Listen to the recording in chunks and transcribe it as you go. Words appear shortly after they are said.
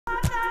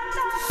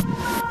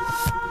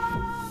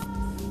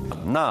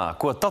Nā,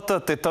 kua tata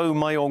te tau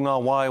mai o ngā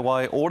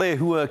waiwai ore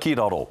hua ki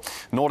raro.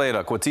 Nō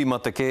reira, kua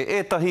tīmata ke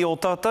ētahi o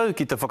tātou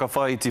ki te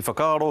whakawhai ti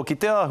whakaaro ki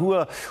te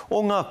āhua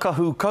o ngā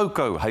kahu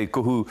kaukau hei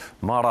kuhu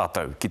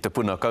mārātau ki te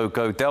puna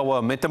kaukau te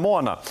awa me te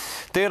moana.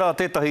 Tērā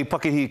tētahi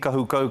pakihi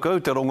kahu kaukau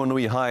te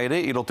rongonui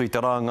haere i roto i te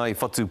rāngai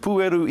whatu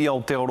pueru i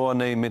Aotearoa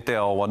nei me te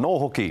awa nō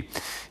hoki.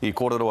 I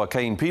kōrero a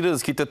Kane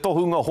Peters ki te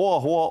tohunga hoa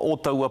hoa o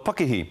taua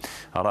pakihi.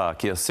 Arā,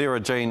 kia Sarah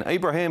Jane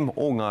Abraham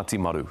o Ngāti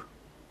Maru.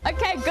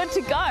 Okay, good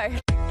to go.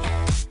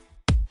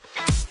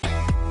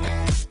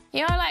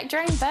 You know, like,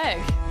 dream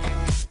big.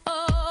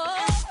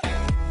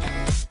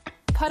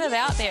 Put it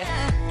out there.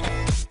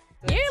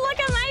 You look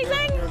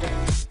amazing.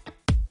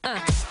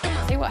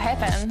 See what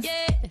happens.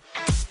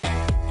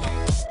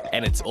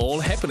 And it's all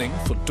happening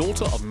for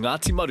daughter of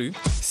Ngāti Maru,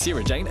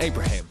 Sarah Jane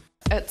Abraham.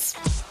 It's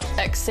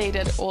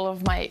exceeded all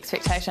of my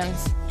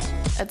expectations.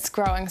 It's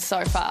growing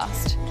so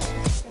fast.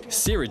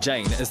 Sarah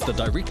Jane is the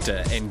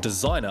director and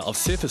designer of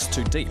Surface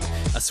Too Deep,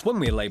 a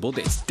swimwear label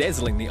that's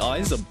dazzling the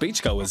eyes of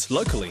beachgoers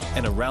locally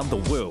and around the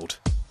world.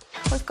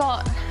 We've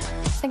got,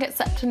 I think it's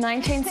up to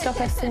 19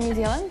 stockists in New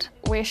Zealand.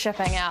 We're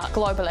shipping out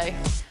globally.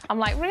 I'm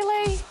like,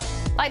 really?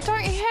 Like,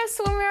 don't you have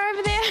swimwear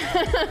over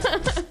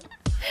there?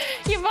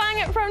 You're buying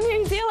it from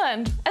New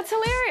Zealand. It's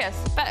hilarious,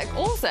 but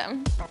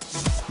awesome.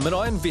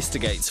 Marae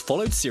Investigates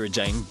followed Sarah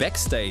Jane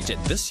backstage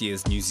at this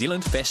year's New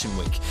Zealand Fashion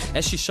Week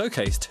as she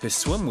showcased her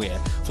swimwear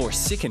for a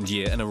second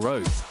year in a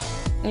row.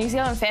 New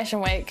Zealand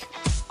Fashion Week,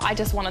 I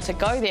just wanted to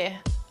go there.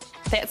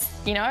 That's,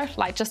 you know,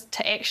 like just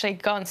to actually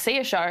go and see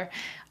a show.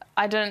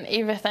 I didn't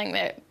ever think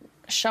that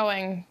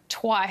showing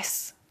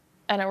twice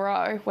in a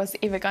row was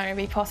ever going to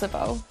be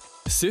possible.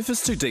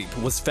 Surface Too Deep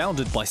was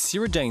founded by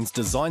Sarah Jane's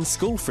design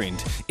school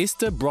friend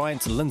Esther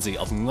Bryant Lindsay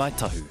of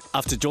Ngaitahu.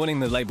 After joining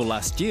the label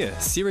last year,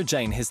 Sarah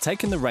Jane has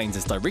taken the reins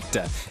as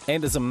director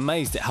and is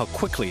amazed at how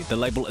quickly the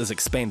label is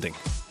expanding.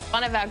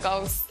 One of our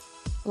goals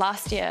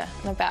last year,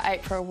 in about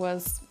April,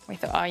 was we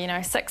thought, oh, you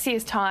know, 6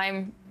 years'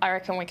 time, I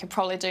reckon we could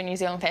probably do New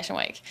Zealand Fashion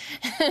Week.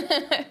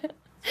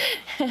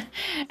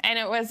 And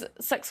it was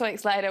 6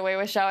 weeks later we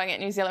were showing at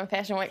New Zealand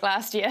Fashion Week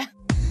last year.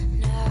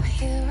 Now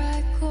here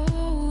I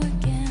go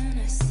again,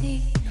 I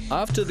see.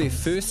 After their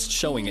first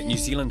showing at New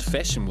Zealand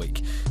Fashion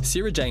Week,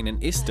 Sarah Jane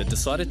and Esther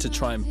decided to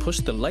try and push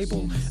the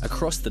label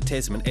across the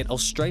Tasman at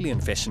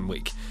Australian Fashion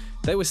Week.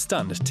 They were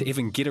stunned to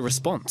even get a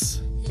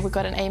response. We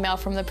got an email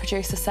from the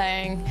producer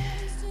saying,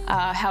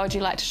 how would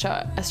you like to show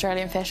at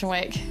Australian Fashion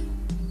Week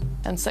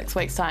in 6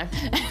 weeks' time?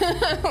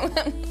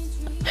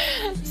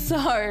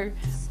 So,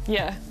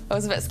 yeah, it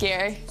was a bit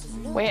scary.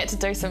 We had to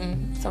do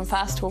some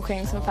fast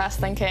talking, some fast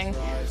thinking.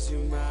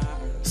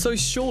 So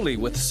surely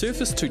with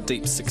Surface Too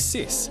Deep's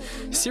success,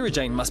 Sarah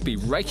Jane must be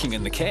raking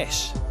in the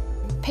cash.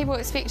 People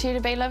expect you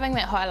to be living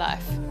that high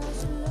life.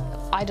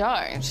 I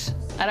don't.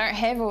 I don't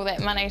have all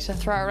that money to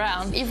throw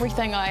around.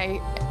 Everything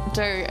I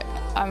do,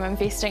 I'm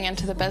investing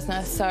into the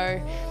business,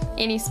 so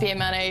any spare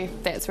money,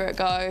 that's where it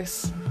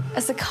goes.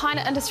 It's the kind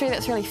of industry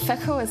that's really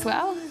fickle as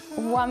well.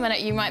 1 minute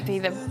you might be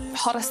the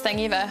hottest thing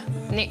ever,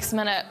 next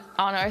minute,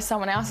 oh no,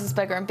 someone else is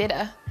bigger and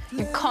better.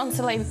 You're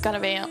constantly going to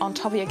be on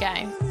top of your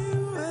game.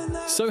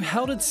 So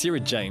how did Sarah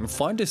Jane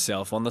find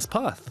herself on this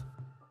path?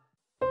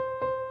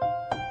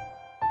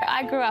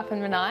 I grew up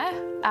in Marae,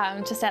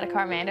 just out of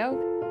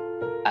Coromandel.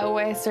 I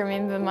always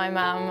remember my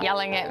mum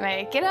yelling at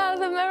me, get out of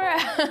the mirror.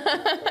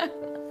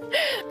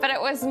 But it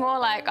was more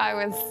like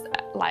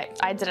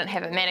I didn't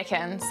have a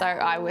mannequin, so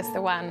I was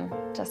the one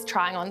just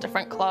trying on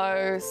different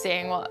clothes,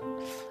 seeing what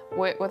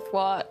worked with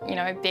what, you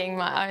know, being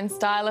my own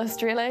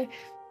stylist really.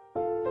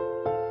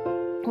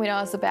 When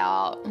I was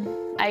about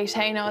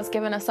 18, I was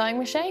given a sewing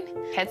machine.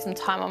 Had some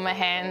time on my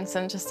hands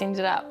and just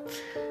ended up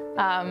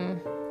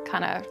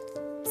kind of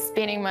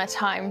spending my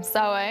time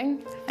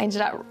sewing. I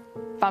ended up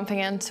bumping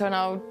into an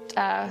old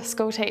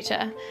school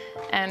teacher,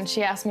 and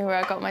she asked me where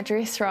I got my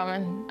dress from,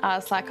 and I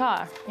was like,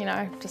 oh, you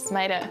know, just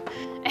made it.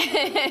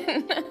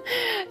 And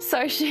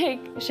so she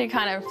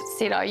kind of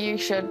said, oh, you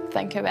should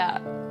think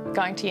about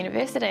going to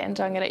university and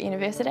doing it at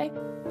university.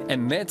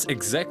 And that's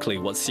exactly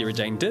what Sarah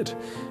Jane did.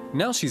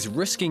 Now she's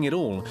risking it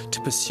all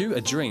to pursue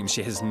a dream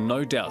she has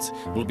no doubt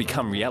will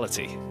become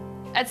reality.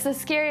 It's the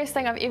scariest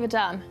thing I've ever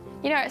done.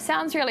 You know, it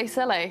sounds really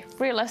silly.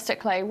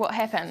 Realistically, what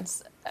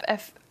happens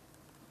if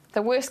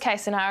the worst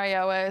case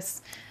scenario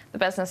is the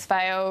business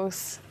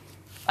fails,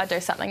 I do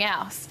something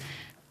else?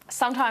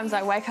 Sometimes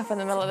I wake up in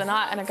the middle of the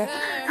night and I go,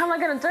 how am I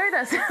going to do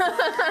this?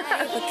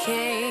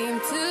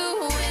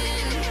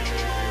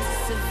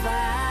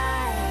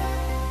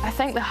 I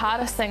think the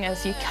hardest thing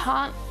is you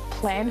can't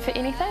plan for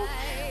anything.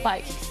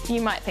 Like,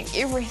 you might think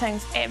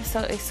everything's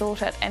absolutely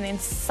sorted and then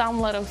some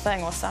little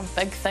thing or some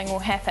big thing will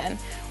happen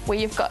where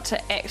you've got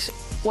to act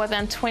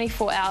within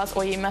 24 hours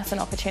or you miss an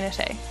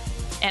opportunity.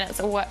 And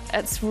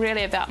it's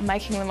really about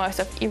making the most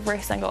of every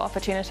single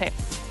opportunity.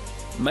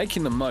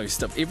 Making the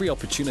most of every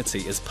opportunity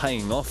is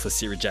paying off for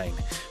Sarah Jane.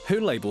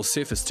 Her label,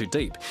 Surface Too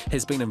Deep,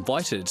 has been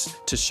invited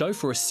to show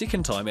for a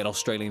second time at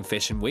Australian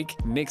Fashion Week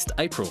next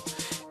April.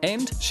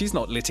 And she's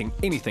not letting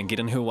anything get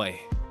in her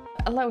way.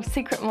 A little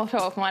secret motto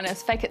of mine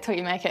is fake it till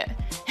you make it.